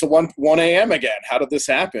made it to 1 a.m. again. How did this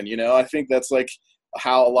happen? I think that's like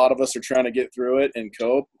how a lot of us are trying to get through it and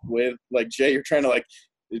cope with. Like Jay, you're trying to like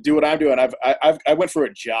do what I'm doing. I went for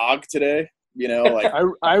a jog today.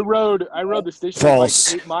 I rode the station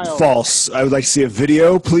false. like 8 miles. False. I would like to see a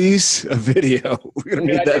video, please. A video. We're gonna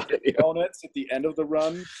need that video. Donuts at the end of the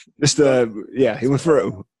run. Just he went for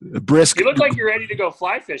a brisk. You look like you're ready to go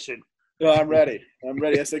fly fishing. No, I'm ready.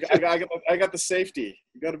 I said, I got the safety.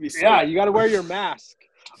 You got to be safe. Yeah, you got to wear your mask.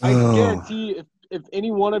 I guarantee if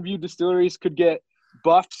any one of you distilleries could get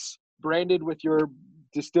buffs branded with your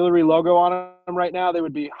distillery logo on them right now, they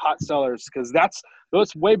would be hot sellers because that's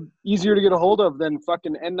way easier to get a hold of than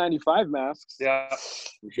fucking N95 masks. Yeah.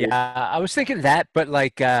 Yeah, I was thinking that, but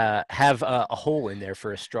like have a hole in there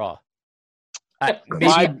for a straw.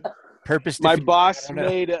 Maybe purpose. My boss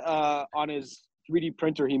made on his 3D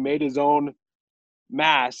printer, he made his own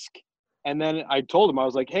mask. And then I told him, I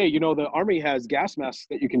was like, hey, the Army has gas masks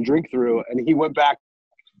that you can drink through. And he went back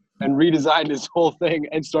and redesigned his whole thing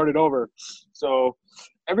and started over. So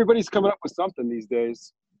everybody's coming up with something these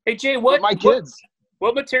days. Hey, Jay, But my kids.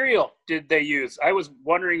 What material did they use? I was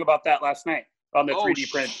wondering about that last night on the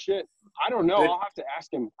 3D print. Shit. I don't know. I'll have to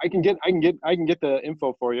ask him. I can get the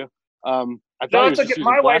info for you. I thought No, he it's was just okay.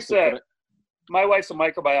 using plastic, but My wife's a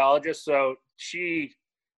microbiologist, so she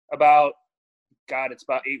it's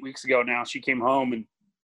about 8 weeks ago now. She came home and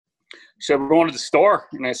she said, we're going to the store.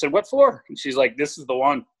 And I said, what for? And she's like, this is the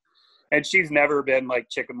one. And she's never been like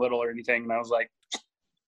Chicken Little or anything. And I was like,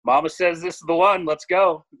 Mama says this is the one. Let's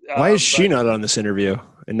go. Why is she not on this interview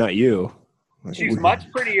and not you? She's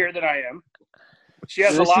much prettier than I am. She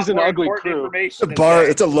has a This lot is an more ugly important crew. information. It's a bar.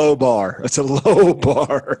 It's a low bar. It's a low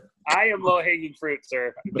bar. I am low-hanging fruit,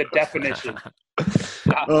 sir. The definition.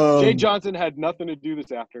 Jay Johnson had nothing to do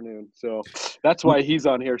this afternoon, so that's why he's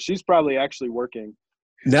on here. She's probably actually working.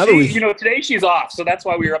 Now that today she's off, so that's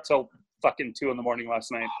why we were up till fucking 2 a.m.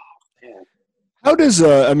 last night. How does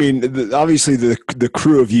obviously the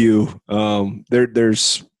crew of you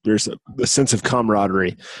there's a sense of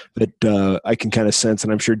camaraderie that I can kind of sense,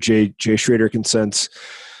 and I'm sure Jay Schrader can sense.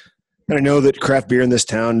 And I know that craft beer in this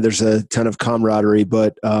town, there's a ton of camaraderie,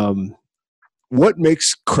 but what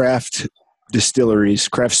makes craft distilleries,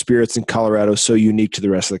 craft spirits in Colorado so unique to the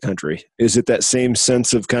rest of the country? Is it that same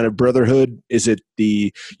sense of kind of brotherhood? Is it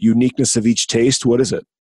the uniqueness of each taste? What is it?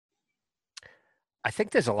 I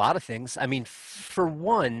think there's a lot of things. I mean, for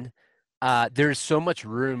one, there's so much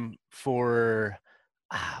room for,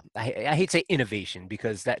 I hate to say innovation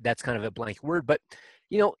because that's kind of a blank word, but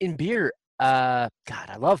in beer, God,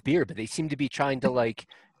 I love beer, but they seem to be trying to like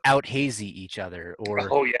out hazy each other or,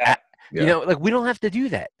 like we don't have to do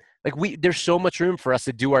that. Like there's so much room for us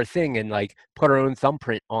to do our thing and like put our own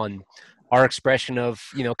thumbprint on our expression of,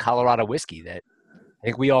 Colorado whiskey that I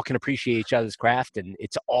think we all can appreciate each other's craft, and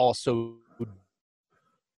it's all so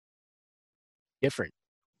different.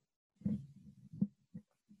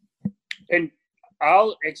 And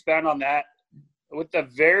I'll expand on that with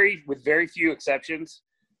very few exceptions.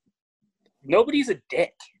 Nobody's a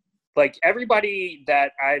dick. Like everybody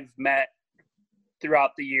that I've met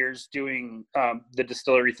throughout the years doing the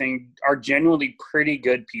distillery thing are genuinely pretty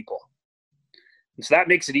good people. And so that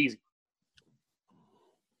makes it easy.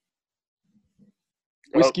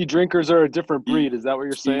 Whiskey drinkers are a different breed. Is that what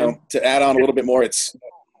you're saying? To add on a little bit more,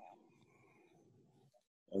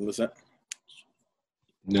 listen.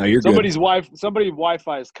 No, you're Somebody's good. Somebody's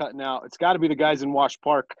Wi-Fi is cutting out. It's got to be the guys in Wash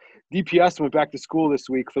Park. DPS went back to school this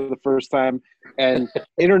week for the first time, and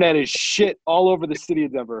internet is shit all over the city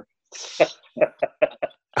of Denver.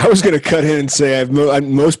 I was going to cut in and say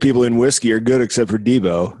most people in whiskey are good except for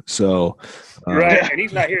Debo. So, right, and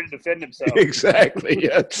he's not here to defend himself. Exactly.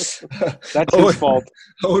 Yes, that's his fault.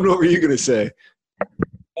 Owen, what were you going to say?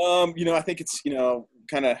 I think it's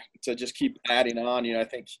kind of to just keep adding on. I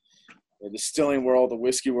think the distilling world, the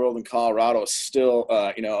whiskey world in Colorado is still,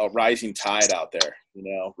 a rising tide out there,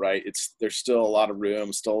 right? There's still a lot of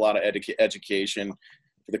room, still a lot of education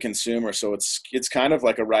for the consumer. So it's kind of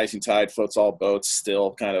like a rising tide floats all boats,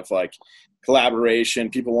 still kind of like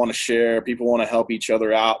collaboration. People want to share, people want to help each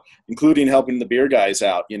other out, including helping the beer guys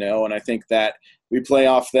out, and I think that we play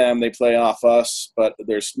off them, they play off us, but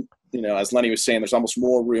there's, as Lenny was saying, there's almost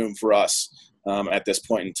more room for us at this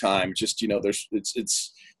point in time. Just,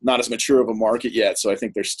 it's not as mature of a market yet. So I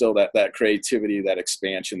think there's still that creativity, that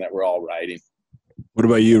expansion that we're all riding. What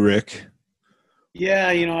about you, Rick?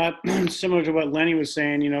 Yeah, similar to what Lenny was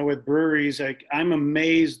saying, with breweries, like I'm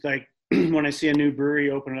amazed, like when I see a new brewery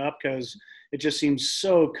open up, because it just seems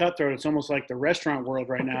so cutthroat. It's almost like the restaurant world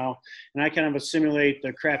right now. And I kind of assimilate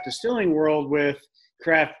the craft distilling world with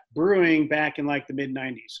craft brewing back in like the mid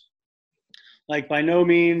 90s. Like by no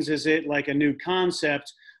means is it like a new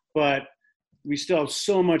concept, but we still have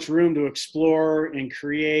so much room to explore and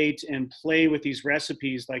create and play with these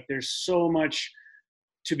recipes. Like there's so much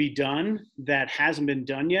to be done that hasn't been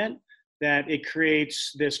done yet, that it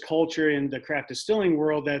creates this culture in the craft distilling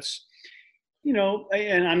world that's,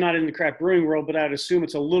 and I'm not in the craft brewing world, but I'd assume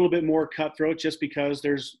it's a little bit more cutthroat just because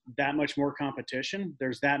there's that much more competition.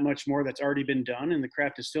 There's that much more that's already been done, and the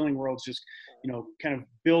craft distilling world's just, kind of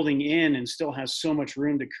building in and still has so much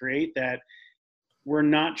room to create that we're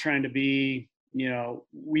not trying to be,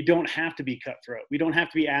 we don't have to be cutthroat. We don't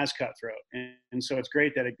have to be as cutthroat. And so it's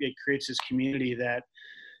great that it creates this community that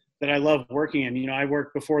I love working in. I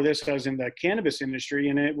worked before this, I was in the cannabis industry,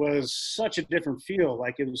 and it was such a different feel.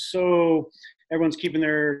 Like it was so, everyone's keeping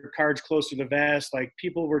their cards close to the vest. Like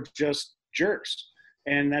people were just jerks,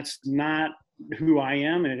 and that's not who I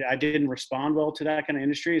am. And I didn't respond well to that kind of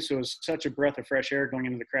industry. So it was such a breath of fresh air going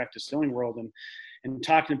into the craft distilling world and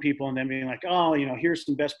talking to people and then being like, oh, here's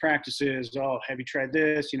some best practices. Oh, have you tried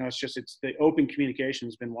this? It's the open communication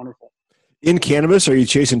has been wonderful. In cannabis, are you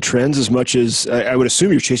chasing trends as much as I would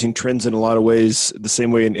assume you're chasing trends in a lot of ways the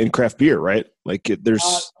same way in craft beer, right? Like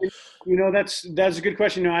there's, that's a good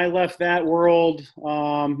question. I left that world,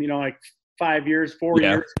 like 4 years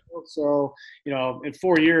ago. So, in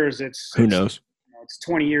 4 years, who knows? it's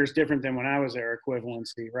 20 years different than when I was there,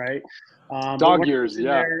 equivalency, right? Dog years,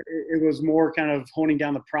 yeah. There, it was more kind of honing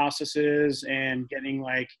down the processes and getting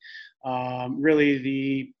like really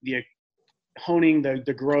the honing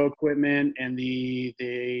the grow equipment and the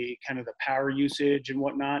kind of the power usage and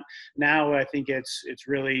whatnot. Now I think it's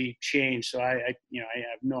really changed. So I have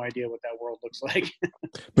no idea what that world looks like.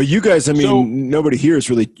 But you guys, I mean, nobody here is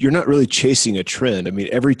really, you're not really chasing a trend. I mean,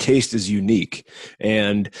 every taste is unique,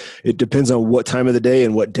 and it depends on what time of the day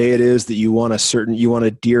and what day it is that you want a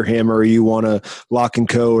Deerhammer, or you want a Locke and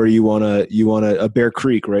Co, or you want a Bear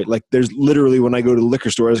Creek, right? Like there's literally, when I go to the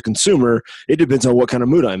liquor store as a consumer, it depends on what kind of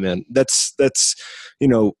mood I'm in. That's,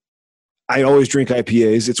 I always drink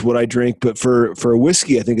IPAs. It's what I drink. But for a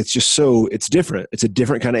whiskey, I think it's just it's different. It's a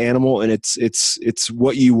different kind of animal, and it's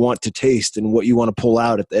what you want to taste and what you want to pull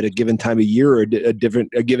out at a given time of year, or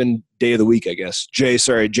a given day of the week, I guess. Jay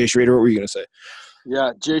Schrader, what were you going to say?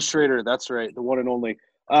 Yeah, Jay Schrader. That's right. The one and only.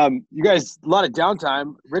 You guys, a lot of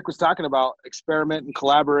downtime. Rick was talking about experiment and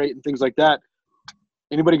collaborate and things like that.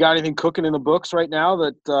 Anybody got anything cooking in the books right now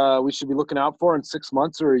that we should be looking out for in 6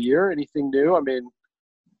 months or a year? Anything new? I mean,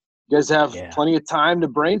 you guys have plenty of time to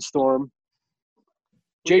brainstorm.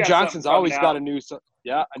 Jay Johnson's always got a new.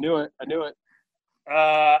 Yeah, I knew it.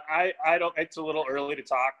 I don't. It's a little early to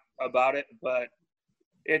talk about it, but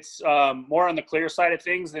it's more on the clear side of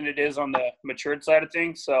things than it is on the matured side of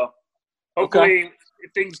things. So hopefully,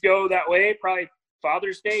 if things go that way, probably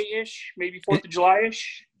Father's Day ish, maybe 4th of July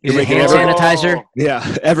ish. Is it hand sanitizer? Yeah,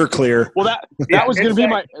 Everclear. Well, that was going to be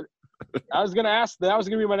my. I was going to ask. That was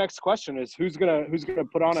going to be my next question: is who's gonna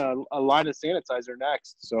put on a line of sanitizer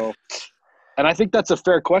next? So, and I think that's a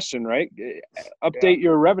fair question, right? Update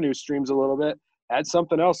your revenue streams a little bit. Add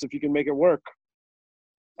something else if you can make it work.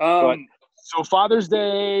 So Father's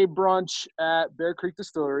Day brunch at Bear Creek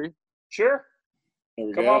Distillery. Sure.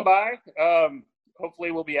 Come on by. Hopefully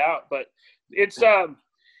we'll be out, but it's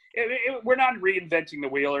we're not reinventing the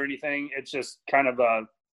wheel or anything. It's just kind of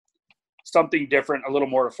something different, a little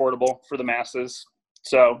more affordable for the masses.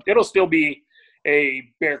 So it'll still be a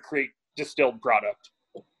Bear Creek distilled product.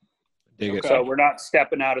 So we're not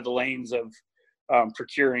stepping out of the lanes of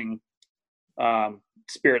procuring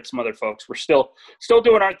spirits from other folks. We're still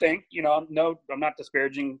doing our thing. No, I'm not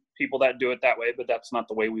disparaging people that do it that way, but that's not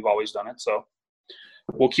the way we've always done it. So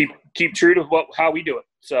we'll keep true to how we do it.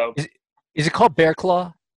 So is it called Bear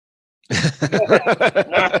Claw?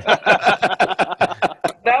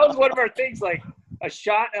 That was one of our things, like a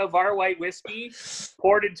shot of our white whiskey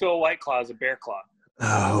poured into a White Claw is a Bear Claw.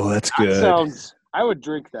 Oh, that's good. I would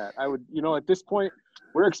drink that. I would, at this point,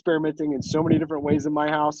 we're experimenting in so many different ways in my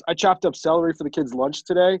house. I chopped up celery for the kids' lunch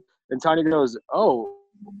today, and Tanya goes, "Oh,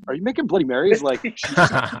 are you making Bloody Marys?" Like,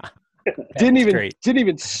 didn't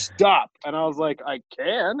even stop. And I was like, "I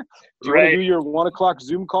can. Do you want to do your 1:00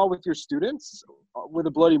 Zoom call with your students with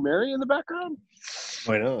a Bloody Mary in the background?"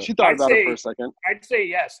 Why not? She thought about it for a second. I'd say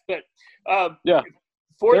yes, but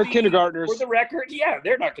they're kindergartners. For the record,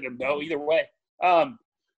 they're not going to know either way.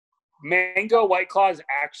 Mango White Claw is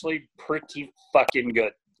actually pretty fucking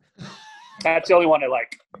good. That's the only one I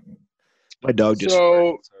like. My dog just.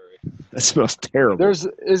 That smells terrible.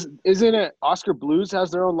 Isn't it Oscar Blues has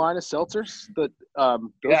their own line of seltzers that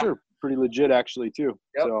those are pretty legit actually too.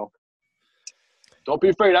 Yep. So don't be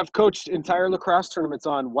afraid. I've coached entire lacrosse tournaments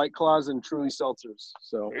on White Claws and Truly seltzers.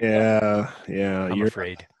 So yeah, you're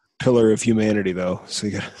afraid. Pillar of humanity though, so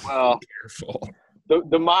you gotta be careful.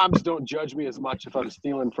 The moms don't judge me as much if I'm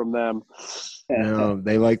stealing from them. No,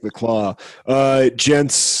 they like the claw.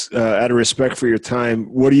 Gents, out of respect for your time,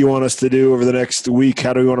 what do you want us to do over the next week?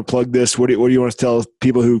 How do we want to plug this? What do you want us to tell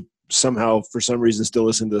people who somehow, for some reason, still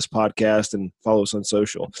listen to this podcast and follow us on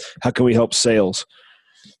social? How can we help sales?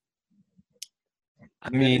 I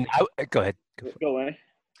mean, go ahead. Go away.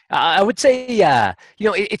 I would say,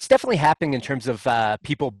 it's definitely happening in terms of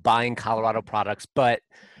people buying Colorado products, but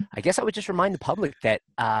I guess I would just remind the public that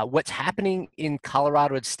what's happening in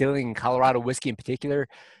Colorado distilling, Colorado whiskey in particular,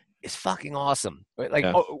 is fucking awesome.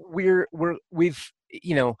 Like we've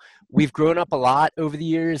grown up a lot over the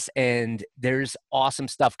years, and there's awesome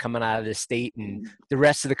stuff coming out of the state, and the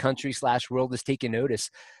rest of the country / world is taking notice.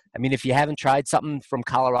 I mean, if you haven't tried something from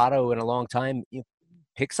Colorado in a long time,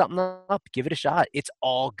 pick something up, give it a shot. It's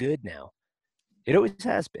all good now. It always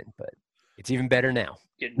has been, but it's even better now.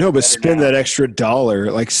 No, but spend that extra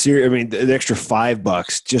 $1, like the extra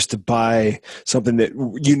 $5 just to buy something that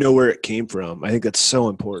where it came from. I think that's so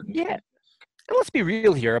important. Yeah. And let's be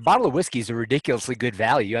real here. A bottle of whiskey is a ridiculously good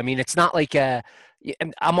value. I mean, it's not like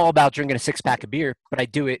And I'm all about drinking a 6-pack of beer, but I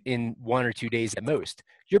do it in 1 or 2 days at most.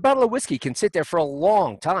 Your bottle of whiskey can sit there for a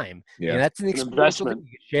long time. Yeah. You know, that's an It's an experiential thing.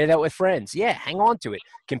 investment. You can share that with friends. Yeah, hang on to it.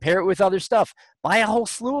 Compare it with other stuff. Buy a whole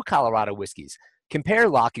slew of Colorado whiskeys. Compare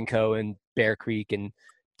Locke and Co. and Bear Creek and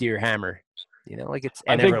Deerhammer. You know, like it's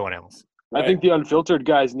and everyone else. I think the unfiltered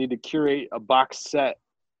guys need to curate a box set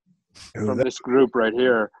from this group right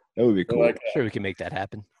here. That would be cool. Like, Sure, we can make that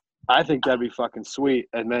happen. I think that'd be fucking sweet,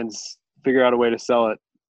 and then figure out a way to sell it.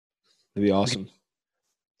 That'd be awesome.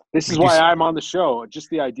 This is why I'm on the show. Just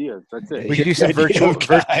the idea. That's it. We could do some virtual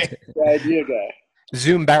the idea guy.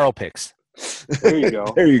 Zoom barrel picks. There you go.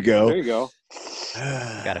 There you go. There you go.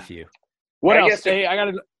 Got a few. What I else? guess Hey, I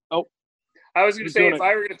got to. I was going to Who's say, doing if it?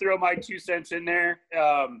 I were going to throw my 2 cents in there,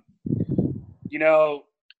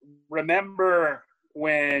 remember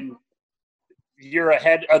when you're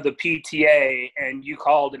ahead of the PTA and you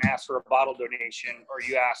called and asked for a bottle donation, or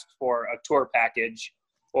you asked for a tour package,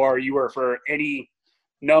 or you were for any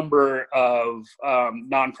number of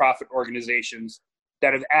nonprofit organizations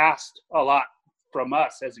that have asked a lot from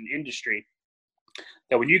us as an industry,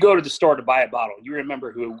 that when you go to the store to buy a bottle, you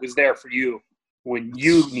remember who was there for you when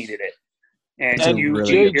you needed it. And you,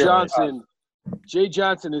 Jay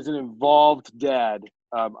Johnson is an involved dad.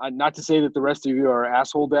 Not to say that the rest of you are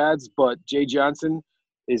asshole dads, but Jay Johnson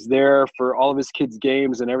is there for all of his kids'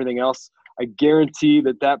 games and everything else. I guarantee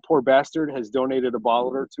that poor bastard has donated a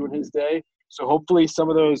bottle or two in his day. So hopefully some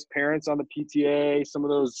of those parents on the PTA, some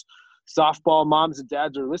of those softball moms and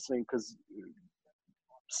dads are listening, because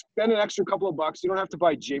spend an extra couple of bucks. You don't have to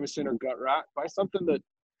buy Jameson or Gut Rot. Buy something that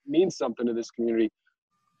means something to this community.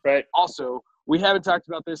 right. Also, we haven't talked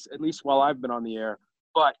about this, at least while I've been on the air,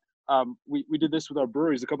 but we did this with our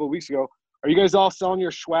breweries a couple of weeks ago. Are you guys all selling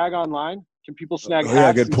your swag online? Can people snag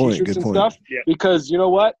hats good and point, t-shirts good and point. stuff? Yeah. Because you know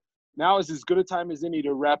what? Now is as good a time as any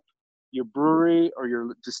to rep your brewery or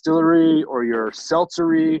your distillery or your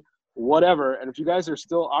seltzery, whatever. And if you guys are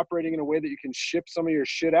still operating in a way that you can ship some of your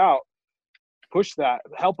shit out, push that.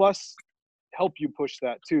 Help us help you push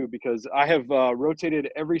that too, because I have rotated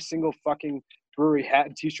every single fucking brewery hat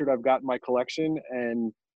and t-shirt I've got in my collection,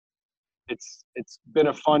 and it's been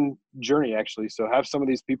a fun journey, actually. So have some of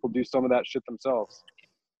these people do some of that shit themselves,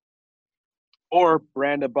 or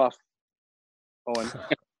brand a buff, Owen.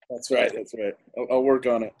 That's right. I'll work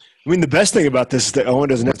on it. I mean, the best thing about this is that Owen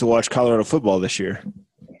doesn't have to watch Colorado football this year.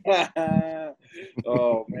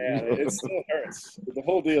 Oh man, it still hurts. The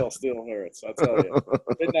whole deal still hurts. I'll tell you.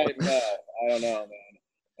 Midnight Mel. I don't know, man.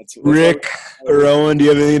 That's Rick or Owen, do you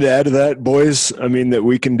have anything to add to that, boys? I mean, that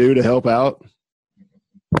we can do to help out?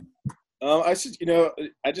 I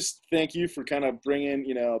just thank you for kind of bringing,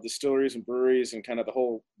 distilleries and breweries and kind of the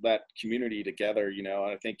whole, that community together, and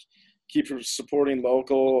I think keep supporting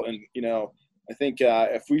local, and, I think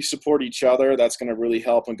if we support each other, that's going to really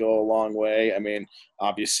help and go a long way. I mean,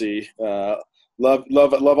 obviously, love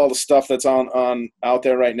all the stuff that's on out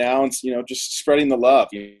there right now, and just spreading the love.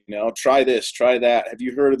 Try this, try that. Have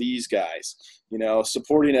you heard of these guys?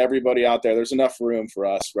 Supporting everybody out there. There's enough room for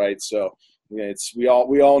us, right? So we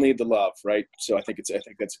all need the love, right? So I think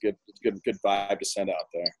that's a good vibe to send out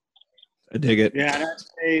there. I dig it. Yeah, and I'd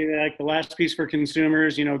say like the last piece for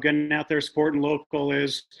consumers, getting out there supporting local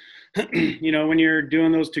is, when you're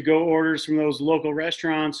doing those to-go orders from those local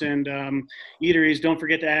restaurants and eateries, don't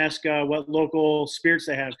forget to ask what local spirits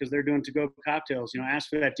they have, because they're doing to-go cocktails. Ask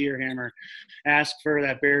for that Deerhammer, ask for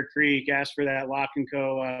that Bear Creek, ask for that Locke and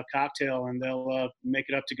Co cocktail, and they'll make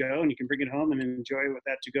it up to go, and you can bring it home and enjoy it with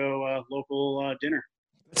that to-go local dinner.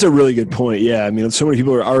 That's a really good point. Yeah. I mean, so many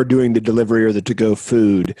people are doing the delivery or the to-go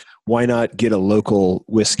food. Why not get a local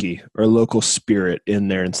whiskey or a local spirit in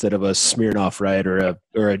there instead of a Smirnoff, right? Or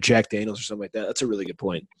a Jack Daniels or something like that. That's a really good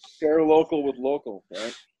point. Share local with local,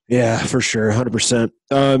 right? Yeah, for sure.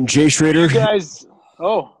 100%. Jay Schrader. You guys,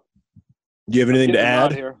 do you have anything to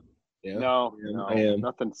add? Here. Yeah. No, I am.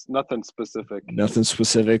 Nothing specific. Nothing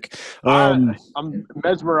specific. I'm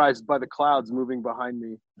mesmerized by the clouds moving behind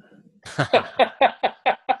me.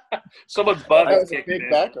 Someone's butt That is was a kicking big in.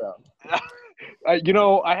 background.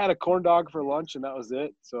 I had a corn dog for lunch, and that was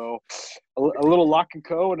it. So a little Locke and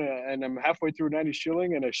Co, and I'm halfway through 90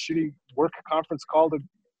 shilling and a shitty work conference call to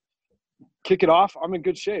kick it off. I'm in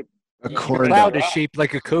good shape. A The corn cloud dog. is shaped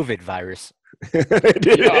like a COVID virus. Yeah.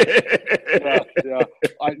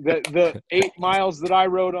 The 8 miles that I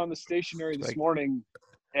rode on the stationary this morning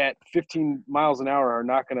at 15 miles an hour are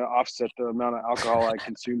not going to offset the amount of alcohol I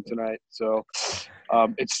consumed tonight. So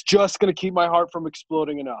it's just going to keep my heart from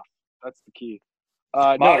exploding enough. That's the key.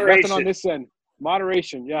 No, nothing on this end.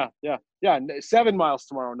 Moderation. Yeah. 7 miles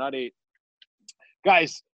tomorrow, not 8.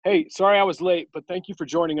 Guys, hey, sorry I was late, but thank you for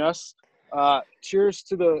joining us. Cheers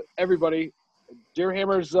to everybody.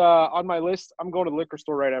 Deerhammer's on my list. I'm going to the liquor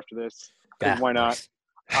store right after this. Why not?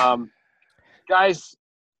 Guys,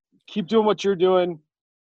 keep doing what you're doing.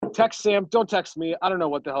 Text Sam. Don't text me. I don't know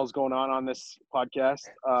what the hell's going on this podcast.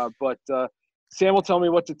 But Sam will tell me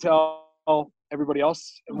what to tell everybody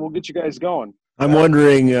else, and we'll get you guys going. I'm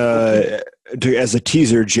wondering, as a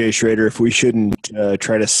teaser, Jay Schrader, if we shouldn't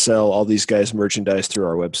try to sell all these guys merchandise through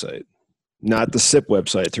our website, not the SIP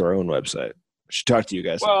website, through our own website. I should talk to you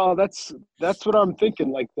guys. Well, that's what I'm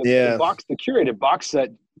thinking. Like the curated box set.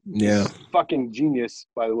 Yeah. Fucking genius,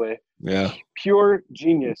 by the way. Yeah. Pure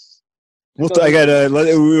genius. Well, I got to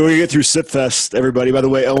we get through SIP Fest, everybody. By the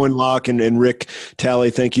way, Owen, Locke, and Rick Talley,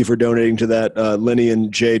 thank you for donating to that. Lenny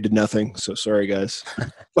and Jay did nothing, so sorry, guys.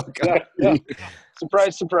 Yeah.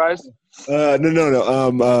 Surprise, surprise.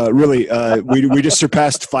 No. Really, we just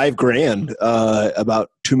surpassed $5,000 about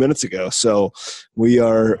 2 minutes ago. So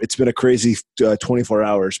it's been a crazy 24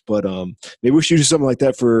 hours, but maybe we should do something like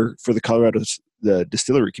that for the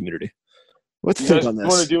distillery community. What do you think on this? You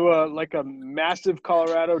want to do a massive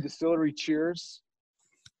Colorado distillery cheers?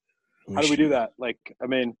 How do we do that?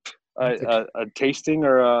 A tasting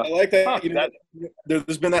or a... I like that.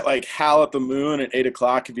 There's been that Howl at the Moon at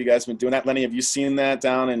 8:00. Have you guys been doing that? Lenny, have you seen that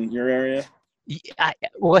down in your area?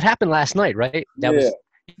 Well, it happened last night, right?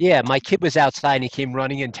 Yeah, my kid was outside and he came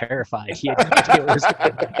running in terrified. I thought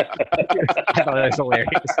that was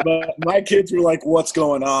hilarious. But my kids were like, "What's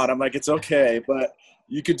going on?" I'm like, "It's okay, but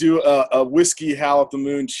you could do a whiskey Howl at the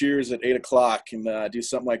Moon cheers at 8:00 and do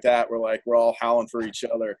something like that. Where we're all howling for each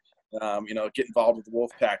other, get involved with the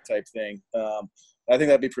wolf pack type thing. I think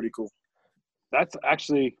that'd be pretty cool. That's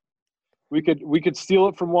actually, we could steal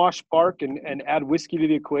it from Wash Park and add whiskey to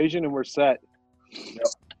the equation, and we're set. Yep.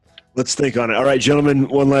 Let's think on it. All right, gentlemen,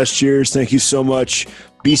 one last cheers. Thank you so much.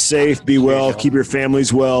 Be safe, be well, keep your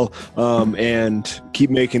families well, and keep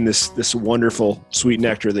making this wonderful sweet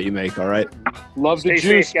nectar that you make, all right? Love the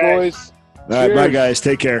juice, boys. All right, bye, guys.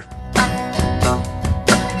 Take care.